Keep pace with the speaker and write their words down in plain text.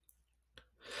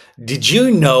Did you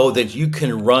know that you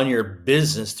can run your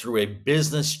business through a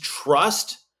business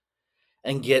trust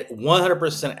and get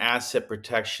 100% asset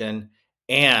protection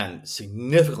and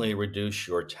significantly reduce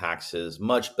your taxes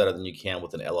much better than you can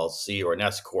with an LLC or an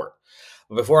S corp?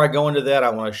 But before I go into that,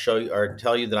 I want to show you or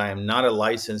tell you that I am not a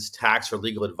licensed tax or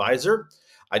legal advisor.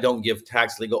 I don't give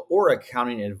tax, legal, or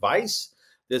accounting advice.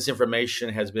 This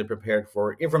information has been prepared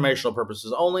for informational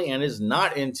purposes only and is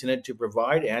not intended to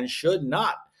provide and should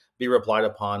not be relied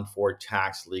upon for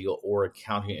tax, legal, or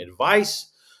accounting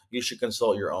advice. You should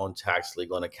consult your own tax,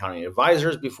 legal, and accounting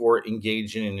advisors before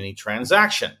engaging in any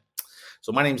transaction.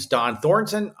 So my name is Don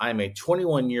Thornton. I'm a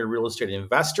 21-year real estate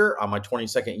investor. I'm my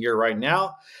 22nd year right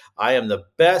now. I am the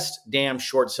best damn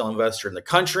short sale investor in the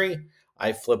country.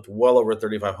 I flipped well over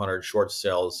 3,500 short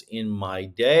sales in my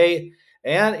day.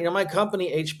 And my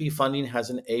company HB Funding has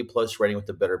an A+ rating with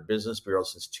the Better Business Bureau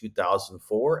since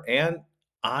 2004, and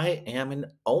I am an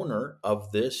owner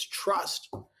of this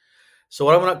trust. So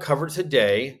what I'm going to cover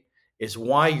today is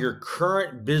why your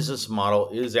current business model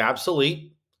is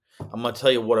obsolete. I'm going to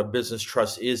tell you what a business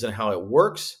trust is and how it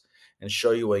works, and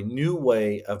show you a new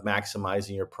way of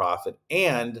maximizing your profit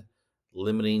and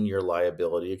limiting your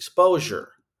liability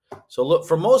exposure. So look,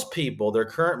 for most people, their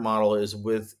current model is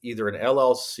with either an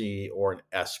LLC or an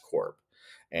S corp,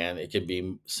 and it can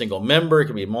be single member, it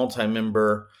can be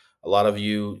multi-member. A lot of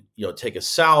take a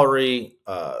salary,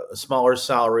 a smaller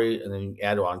salary, and then you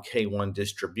add on K1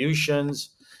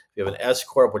 distributions. If you have an S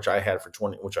corp, which I've had for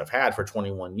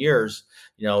 21 years,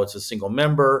 it's a single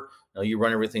member. You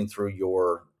run everything through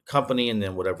your company, and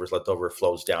then whatever's left over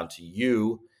flows down to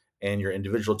you and your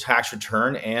individual tax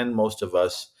return. And most of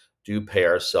us do pay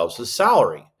ourselves a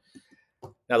salary.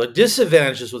 Now, the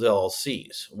disadvantages with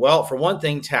LLCs. Well, for one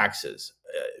thing, taxes.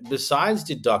 Besides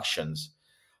deductions,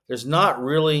 there's not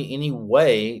really any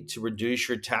way to reduce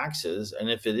your taxes. And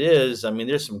if it is,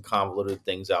 there's some convoluted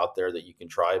things out there that you can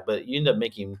try, but you end up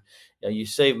making, you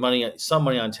save some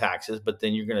money on taxes, but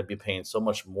then you're going to be paying so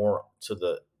much more to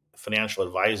the financial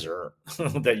advisor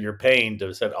that you're paying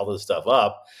to set all this stuff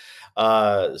up.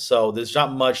 So there's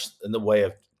not much in the way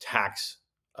of tax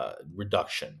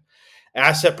reduction.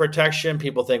 Asset protection.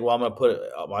 People think, well, I'm going to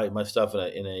put my stuff in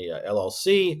a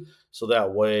LLC, so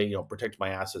that way, protect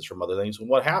my assets from other things. And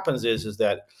what happens is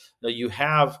that you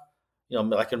have,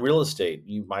 like in real estate,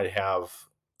 you might have,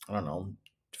 I don't know,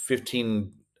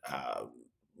 15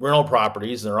 rental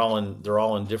properties, and they're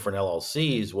all in different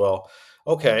LLCs. Well,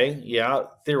 okay, yeah,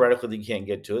 theoretically you can't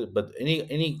get to it, but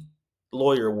any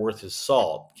lawyer worth his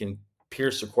salt can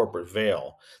pierce the corporate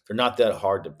veil. They're not that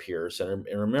hard to pierce. And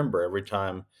remember, every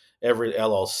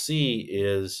LLC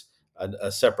is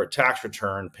a separate tax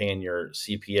return, paying your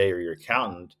CPA or your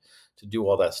accountant to do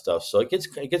all that stuff. So it gets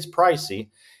pricey.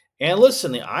 And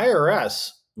listen, the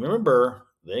IRS, remember,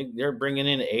 they're bringing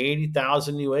in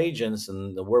 80,000 new agents,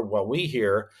 and what we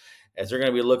hear is they're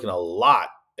going to be looking a lot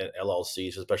at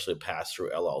LLCs, especially pass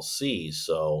through LLCs.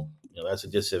 So that's a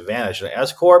disadvantage. And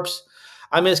S corps,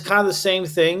 it's kind of the same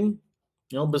thing.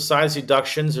 Besides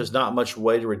deductions, there's not much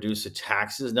way to reduce the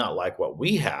taxes, not like what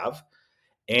we have.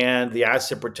 And the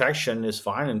asset protection is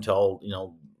fine until,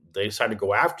 they decide to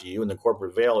go after you, and the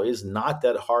corporate veil is not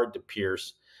that hard to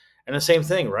pierce. And the same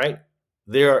thing, right?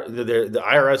 The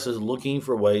IRS is looking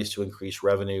for ways to increase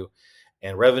revenue,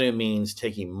 and revenue means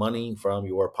taking money from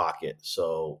your pocket.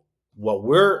 So what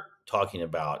we're talking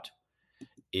about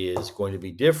is going to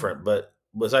be different. But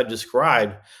as I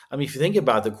described, if you think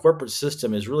about it, the corporate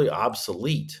system is really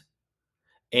obsolete.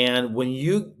 And when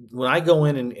I go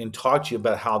in and talk to you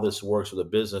about how this works with a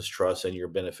business trust and your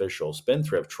beneficial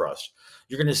spendthrift trust,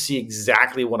 you're going to see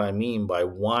exactly what I mean by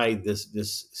why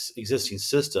this existing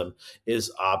system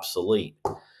is obsolete.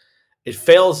 It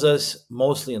fails us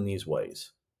mostly in these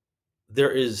ways.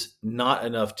 There is not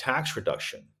enough tax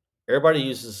reduction. Everybody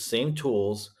uses the same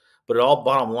tools, but all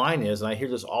bottom line is, and I hear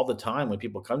this all the time when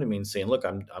people come to me and saying, "Look,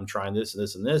 I'm trying this and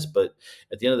this and this, but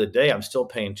at the end of the day, I'm still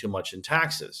paying too much in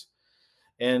taxes."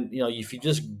 And if you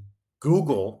just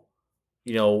Google,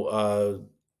 you know,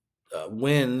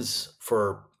 wins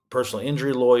for personal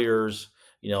injury lawyers,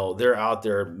 they're out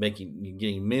there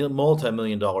getting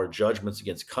multi-million dollar judgments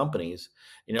against companies.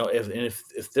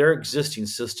 If their existing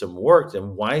system worked,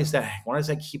 then why does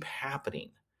that keep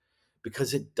happening?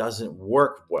 Because it doesn't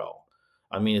work well.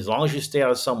 As long as you stay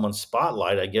out of someone's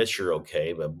spotlight, I guess you're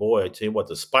okay. But boy, I tell you what,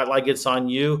 the spotlight gets on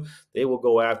you, they will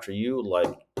go after you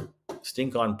like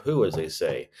stink on poo, as they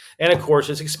say. And of course,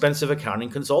 it's expensive accounting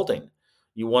consulting.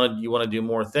 You want to do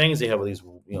more things. They have these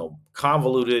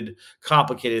convoluted,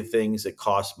 complicated things that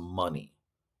cost money,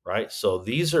 right? So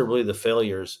these are really the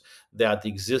failures that the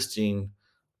existing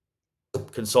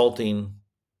consulting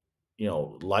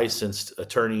licensed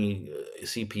attorney,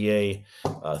 CPA,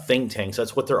 think tanks.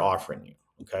 That's what they're offering you.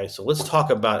 Okay, so let's talk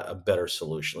about a better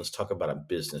solution. Let's talk about a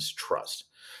business trust.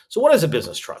 So, what is a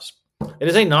business trust? It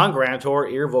is a non-grantor,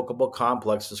 irrevocable,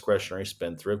 complex, discretionary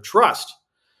spendthrift trust.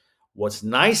 What's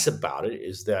nice about it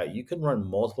is that you can run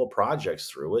multiple projects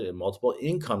through it and multiple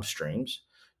income streams.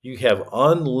 You have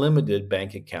unlimited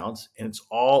bank accounts, and it's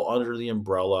all under the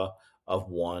umbrella of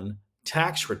one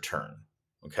tax return.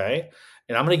 Okay.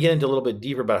 And I'm going to get into a little bit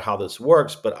deeper about how this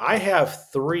works, but I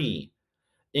have three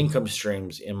income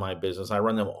streams in my business. I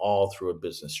run them all through a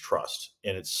business trust,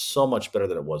 and it's so much better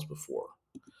than it was before.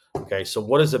 Okay, so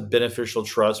what is a beneficial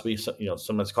trust? We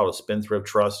sometimes call it a spendthrift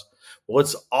trust. Well,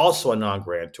 it's also a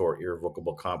non-grantor,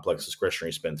 irrevocable, complex,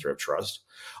 discretionary spendthrift trust.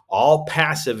 All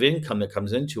passive income that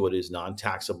comes into it is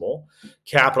non-taxable.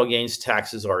 Capital gains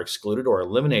taxes are excluded or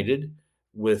eliminated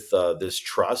with this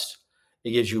trust.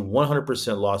 It gives you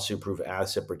 100% lawsuit-proof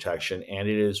asset protection, and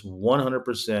it is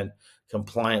 100%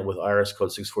 compliant with IRS Code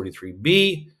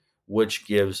 643B, which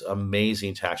gives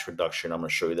amazing tax reduction. I'm going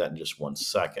to show you that in just one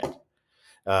second.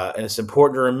 And it's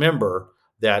important to remember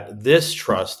that this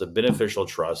trust, the beneficial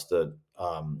trust, the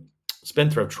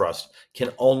spendthrift trust,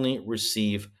 can only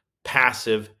receive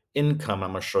passive income.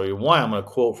 I'm going to show you why. I'm going to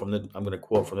quote from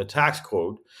the tax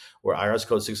code, or IRS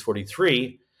Code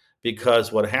 643,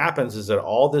 because what happens is that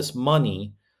all this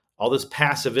money, all this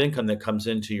passive income that comes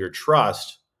into your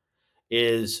trust,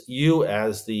 is you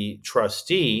as the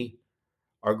trustee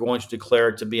are going to declare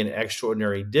it to be an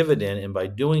extraordinary dividend, and by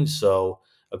doing so,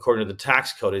 according to the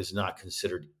tax code, is not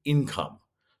considered income.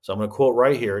 So I'm going to quote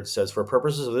right here. It says, for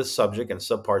purposes of this subject and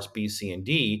subparts B, C, and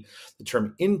D, the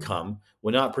term income,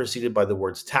 when not preceded by the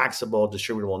words taxable,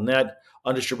 distributable net,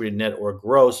 undistributed net, or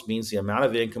gross, means the amount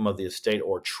of income of the estate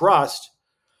or trust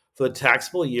for the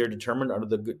taxable year determined under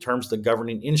the terms of the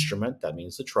governing instrument, that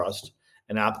means the trust,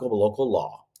 and applicable local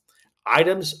law.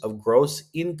 Items of gross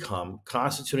income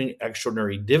constituting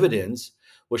extraordinary dividends,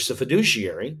 which the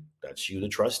fiduciary, that's you, the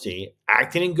trustee,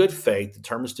 acting in good faith,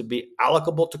 determines to be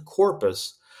allocable to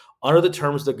corpus under the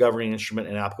terms of the governing instrument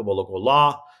and applicable local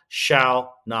law,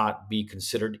 shall not be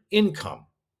considered income.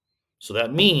 So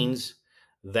that means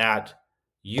that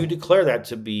you declare that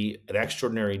to be an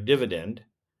extraordinary dividend,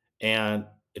 and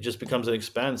it just becomes an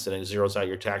expense and it zeroes out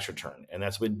your tax return. And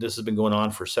this has been going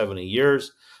on for 70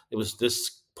 years.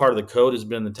 This part of the code has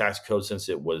been in the tax code since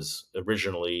it was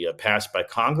originally passed by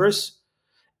Congress.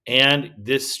 And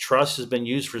this trust has been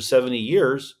used for 70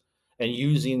 years, and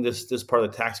using this part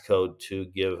of the tax code to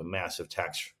give a massive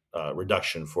tax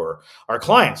reduction for our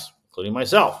clients, including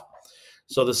myself.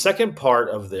 So the second part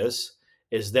of this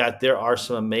is that there are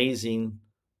some amazing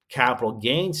capital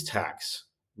gains tax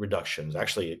reductions,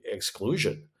 actually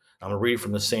exclusion. I'm going to read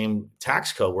from the same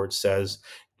tax code where it says,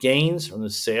 gains from the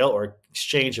sale or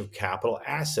exchange of capital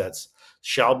assets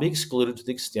shall be excluded to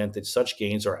the extent that such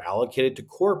gains are allocated to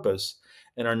corpus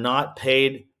and are not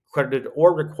paid, credited,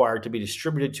 or required to be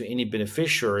distributed to any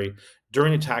beneficiary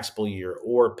during the taxable year,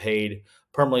 or paid,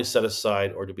 permanently set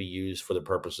aside, or to be used for the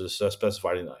purposes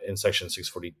specified in section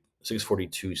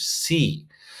 642C.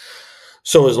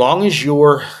 So as long as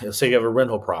let's say you have a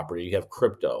rental property, you have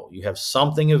crypto, you have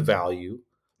something of value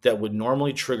that would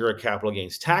normally trigger a capital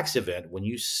gains tax event, when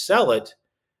you sell it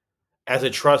as a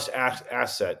trust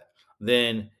asset,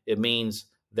 then it means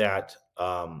that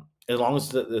as long as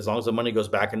the money goes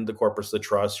back into the corpus of the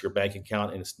trust, your bank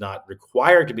account, and it's not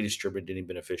required to be distributed to any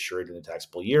beneficiary during the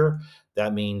taxable year,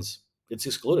 that means it's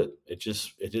excluded. It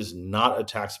is not a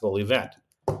taxable event.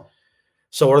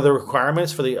 So, what are the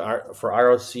requirements for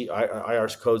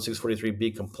IRS Code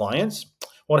 643B compliance?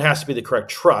 Well, it has to be the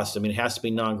correct trust. It has to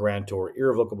be non-grantor,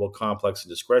 irrevocable, complex, and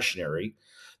discretionary.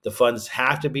 The funds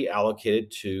have to be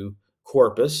allocated to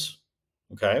corpus,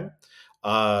 okay?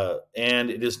 And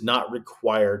it is not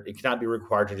required. It cannot be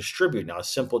required to distribute. Now, a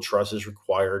simple trust is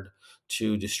required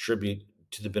to distribute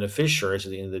to the beneficiaries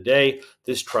at the end of the day.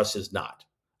 This trust is not.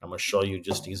 I'm going to show you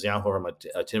just an example from a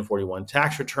 1041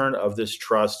 tax return of this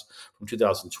trust from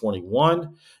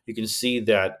 2021. You can see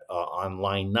that on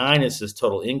line 9, it says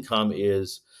total income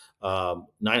is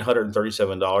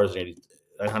 $937.80,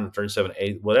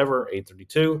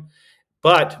 $832.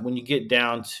 But when you get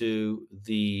down to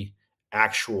the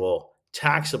actual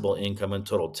taxable income and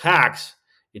total tax,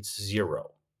 it's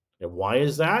zero. And why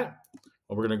is that?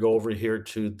 Well, we're going to go over here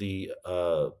to the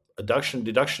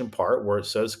deduction part where it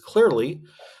says clearly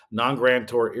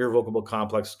non-grantor, irrevocable,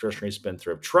 complex, discretionary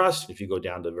spendthrift trust. If you go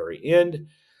down to the very end,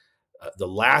 the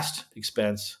last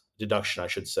expense deduction, I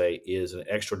should say, is an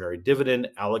extraordinary dividend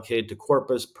allocated to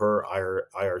corpus per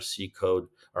IRC code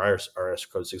or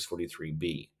IRS code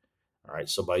 643B. All right,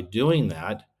 so by doing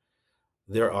that,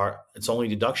 it's only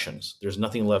deductions. There's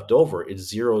nothing left over. It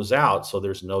zeroes out, so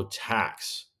there's no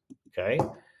tax. Okay.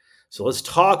 So let's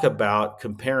talk about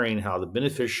comparing how the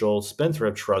beneficial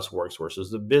spendthrift trust works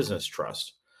versus the business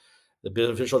trust. The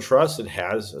beneficial trust, it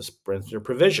has a spendthrift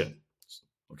provision.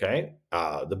 Okay.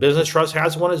 The business trust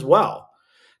has one as well.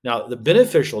 Now, the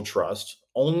beneficial trust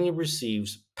only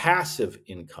receives passive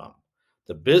income.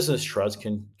 The business trust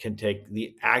can take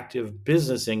the active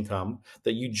business income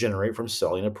that you generate from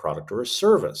selling a product or a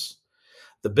service.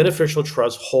 The beneficial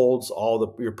trust holds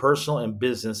your personal and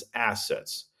business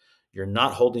assets. You're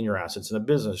not holding your assets in a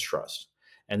business trust.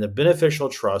 And the beneficial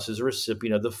trust is a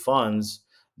recipient of the funds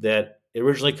that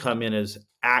originally come in as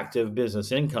active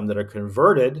business income that are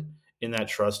converted in that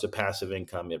trust to passive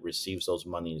income. It receives those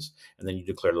monies, and then you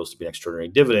declare those to be extraordinary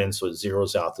dividends, so it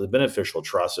zeroes out to the beneficial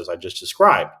trust, as I just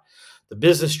described. The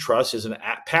business trust is a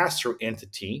pass-through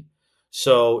entity,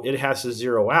 so it has to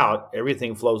zero out.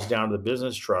 Everything flows down to the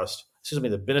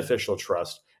the beneficial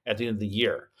trust at the end of the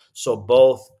year. So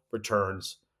both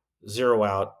returns zero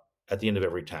out at the end of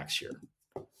every tax year.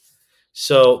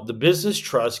 So the business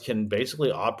trust can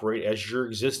basically operate as your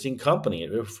existing company.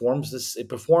 It performs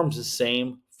the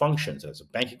same functions as a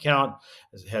bank account,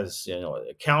 as it has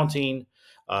accounting.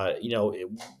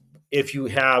 If you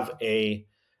have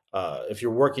if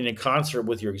you're working in concert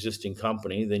with your existing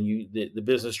company, then the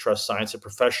business trust signs a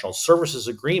professional services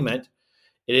agreement.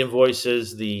 It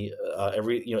invoices the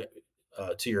every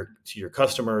to your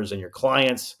customers and your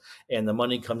clients, and the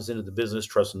money comes into the business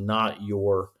trust, not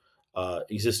your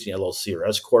existing LLC or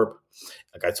S corp.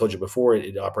 Like I told you before,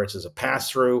 it operates as a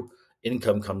pass through.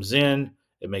 Income comes in,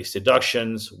 it makes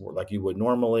deductions like you would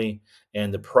normally,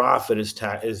 and the profit is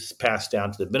passed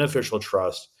down to the beneficial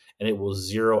trust, and it will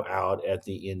zero out at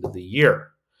the end of the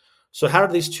year. So how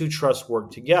do these two trusts work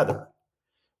together?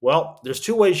 Well, there's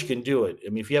two ways you can do it. I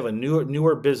mean, if you have a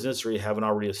newer business or you have an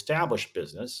already established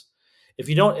business, if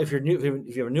you have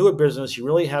a newer business, you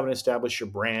really haven't established your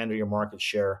brand or your market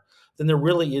share, then there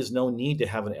really is no need to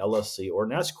have an LLC or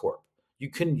an S corp. You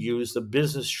can use the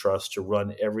business trust to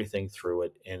run everything through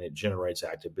it, and it generates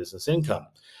active business income.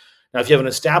 Now, if you have an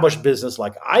established business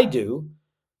like I do,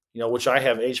 which I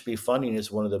have, HB Funding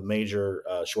is one of the major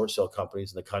short sale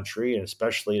companies in the country, and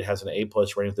especially it has an A+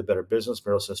 rating with the Better Business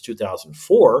Bureau since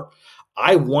 2004.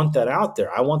 I want that out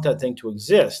there. I want that thing to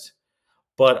exist,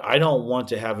 but I don't want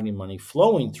to have any money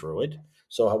flowing through it.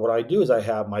 So what I do is I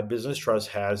have my business trust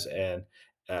has a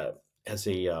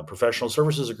professional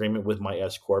services agreement with my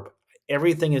S corp.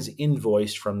 Everything is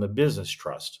invoiced from the business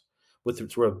trust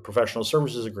through a professional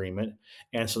services agreement,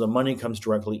 and so the money comes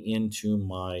directly into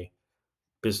my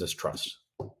business trust.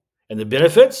 And the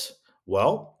benefits,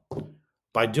 well,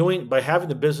 by having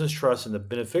the business trust and the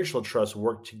beneficial trust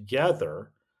work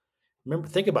together,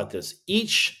 think about this.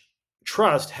 Each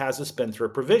trust has a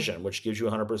spendthrift provision, which gives you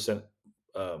 100%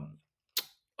 uh,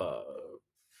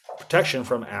 protection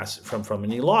from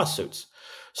any lawsuits.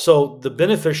 So the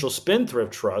beneficial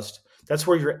spendthrift trust, that's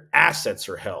where your assets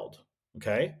are held.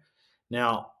 Okay.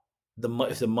 Now,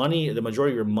 if the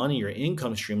majority of your money, your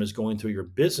income stream is going through your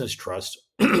business trust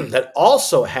that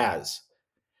also has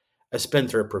a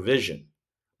spendthrift provision,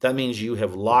 that means you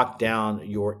have locked down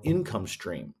your income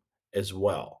stream as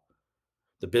well.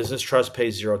 The business trust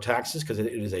pays zero taxes because it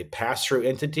is a pass-through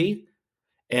entity,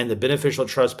 and the beneficial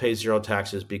trust pays zero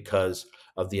taxes because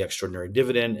of the extraordinary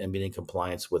dividend and being in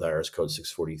compliance with IRS Code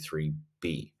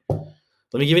 643B.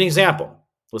 Let me give you an example.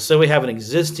 Let's say we have an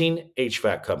existing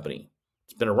HVAC company.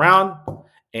 It's been around,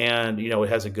 and it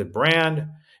has a good brand.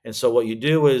 And so what you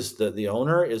do is the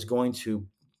owner is going to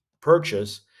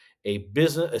purchase a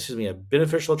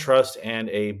beneficial trust and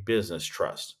a business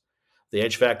trust. The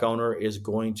HVAC owner is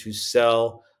going to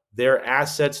sell their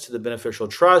assets to the beneficial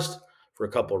trust for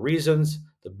a couple of reasons.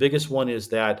 The biggest one is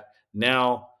that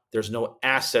now there's no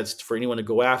assets for anyone to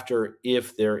go after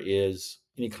if there is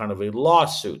any kind of a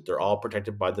lawsuit. They're all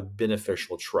protected by the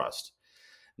beneficial trust.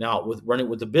 Now,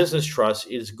 with the business trust,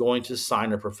 it is going to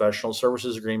sign a professional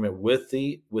services agreement with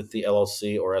the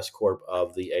LLC or S corp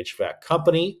of the HVAC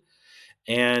company,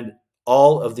 and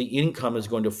all of the income is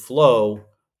going to flow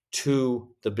to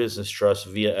the business trust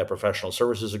via a professional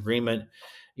services agreement,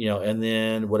 and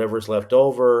then whatever is left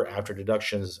over after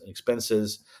deductions and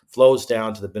expenses flows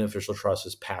down to the beneficial trust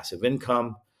as passive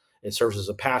income. It serves as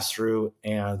a pass-through,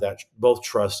 and that both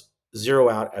trusts zero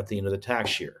out at the end of the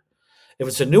tax year. If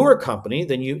it's a newer company,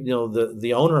 then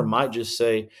the owner might just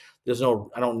say,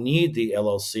 I don't need the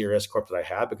LLC or S corp that I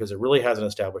have because it really hasn't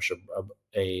established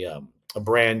a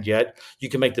brand yet. You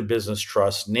can make the business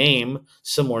trust name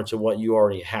similar to what you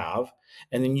already have,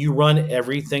 and then you run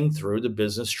everything through the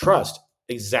business trust.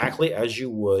 exactly as you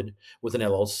would with an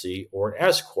LLC or an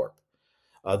S corp.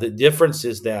 The difference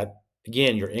is that,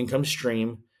 again, your income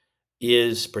stream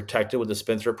is protected with the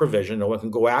spendthrift provision. No one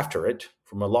can go after it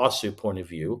from a lawsuit point of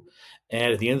view.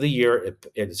 And at the end of the year,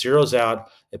 it zeroes out,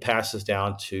 it passes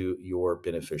down to your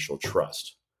beneficial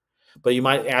trust. But you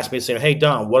might ask me, saying, hey,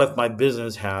 Don, what if my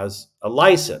business has a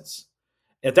license?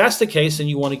 If that's the case, then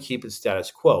you want to keep it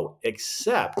status quo,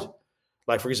 except,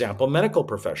 like, for example, medical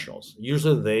professionals.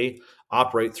 Usually they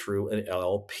operate through an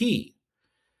LLP.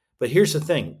 But here's the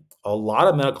thing: a lot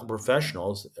of medical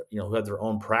professionals, who have their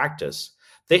own practice,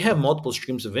 they have multiple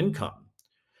streams of income,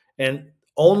 and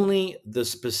only the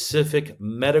specific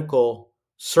medical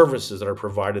services that are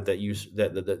provided that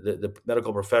the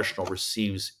medical professional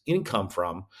receives income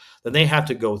from, then they have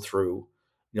to go through,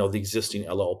 the existing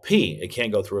LLP. It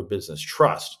can't go through a business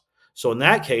trust. So in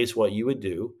that case, what you would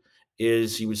do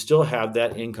is you would still have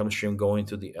that income stream going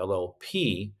through the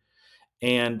LLP,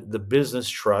 and the business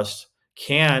trust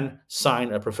can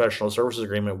sign a professional services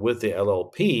agreement with the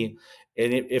LLP.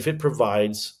 And if it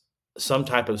provides some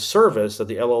type of service that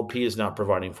the LLP is not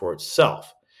providing for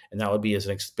itself, and that would be as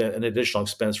an additional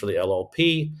expense for the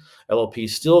LLP. LLP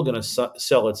is still going to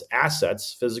sell its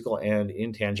assets, physical and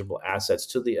intangible assets,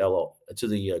 to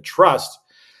the trust,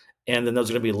 and then those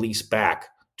are going to be leased back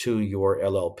to your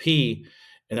LLP,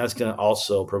 and that's going to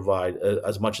also provide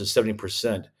as much as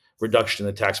 70% reduction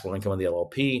in the taxable income of the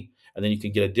LLP, and then you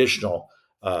can get additional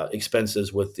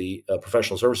expenses with the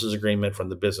professional services agreement from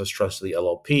the business trust to the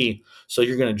LLP. So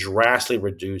you're going to drastically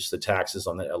reduce the taxes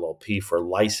on the LLP for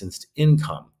licensed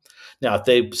income. Now, if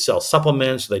they sell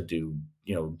supplements, they do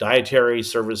dietary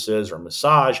services or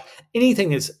massage, anything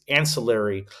that's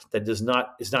ancillary that is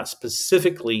not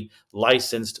specifically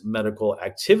licensed medical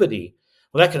activity,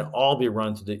 well, that can all be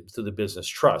run through the business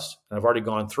trust. And I've already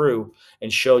gone through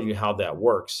and showed you how that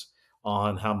works,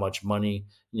 on how much money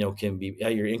can be, how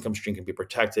your income stream can be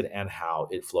protected, and how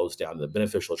it flows down to the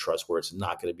beneficial trust, where it's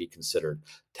not going to be considered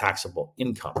taxable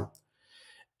income.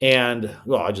 And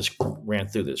well, I just ran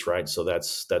through this, right? So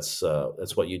that's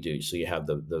what you do. So you have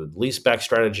the leaseback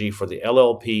strategy for the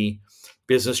LLP.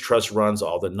 Business trust runs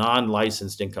all the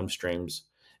non-licensed income streams,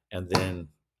 and then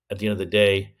at the end of the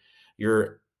day,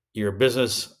 your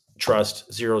business trust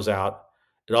zeroes out.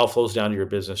 It all flows down to your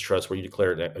business trust, where you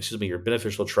declare your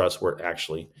beneficial trust, where it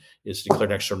actually is declared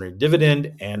an extraordinary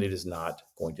dividend, and it is not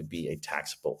going to be a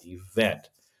taxable event.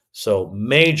 So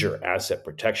major asset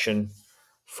protection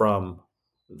for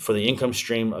the income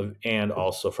stream and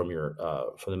also from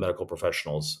the medical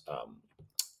professionals'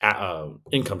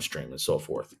 income stream and so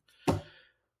forth.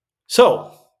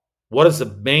 So, what are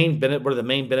the main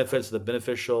benefits of the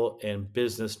beneficial and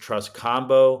business trust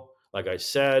combo? Like I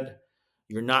said,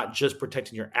 you're not just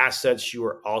protecting your assets; you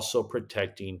are also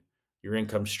protecting your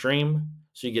income stream.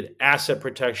 So you get asset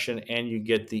protection and you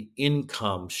get the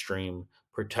income stream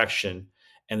protection,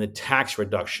 and the tax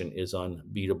reduction is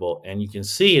unbeatable. And you can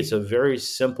see it's a very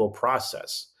simple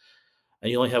process,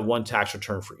 and you only have one tax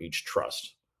return for each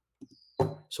trust.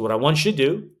 So what I want you to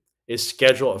do is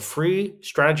schedule a free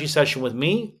strategy session with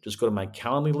me. Just go to my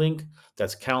Calendly link.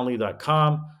 That's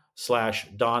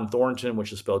calendly.com/Don Thornton,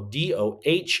 which is spelled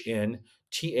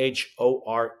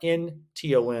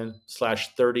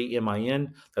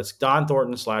DONTHORNTON/30MIN. That's Don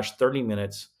Thornton/30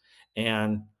 minutes.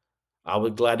 And I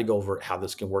would glad to go over how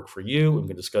this can work for you. We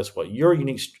can discuss what your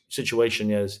unique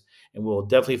situation is, and we'll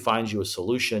definitely find you a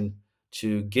solution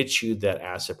to get you that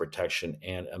asset protection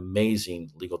and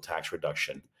amazing legal tax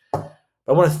reduction.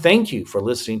 I want to thank you for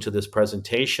listening to this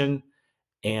presentation,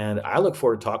 and I look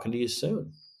forward to talking to you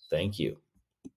soon. Thank you.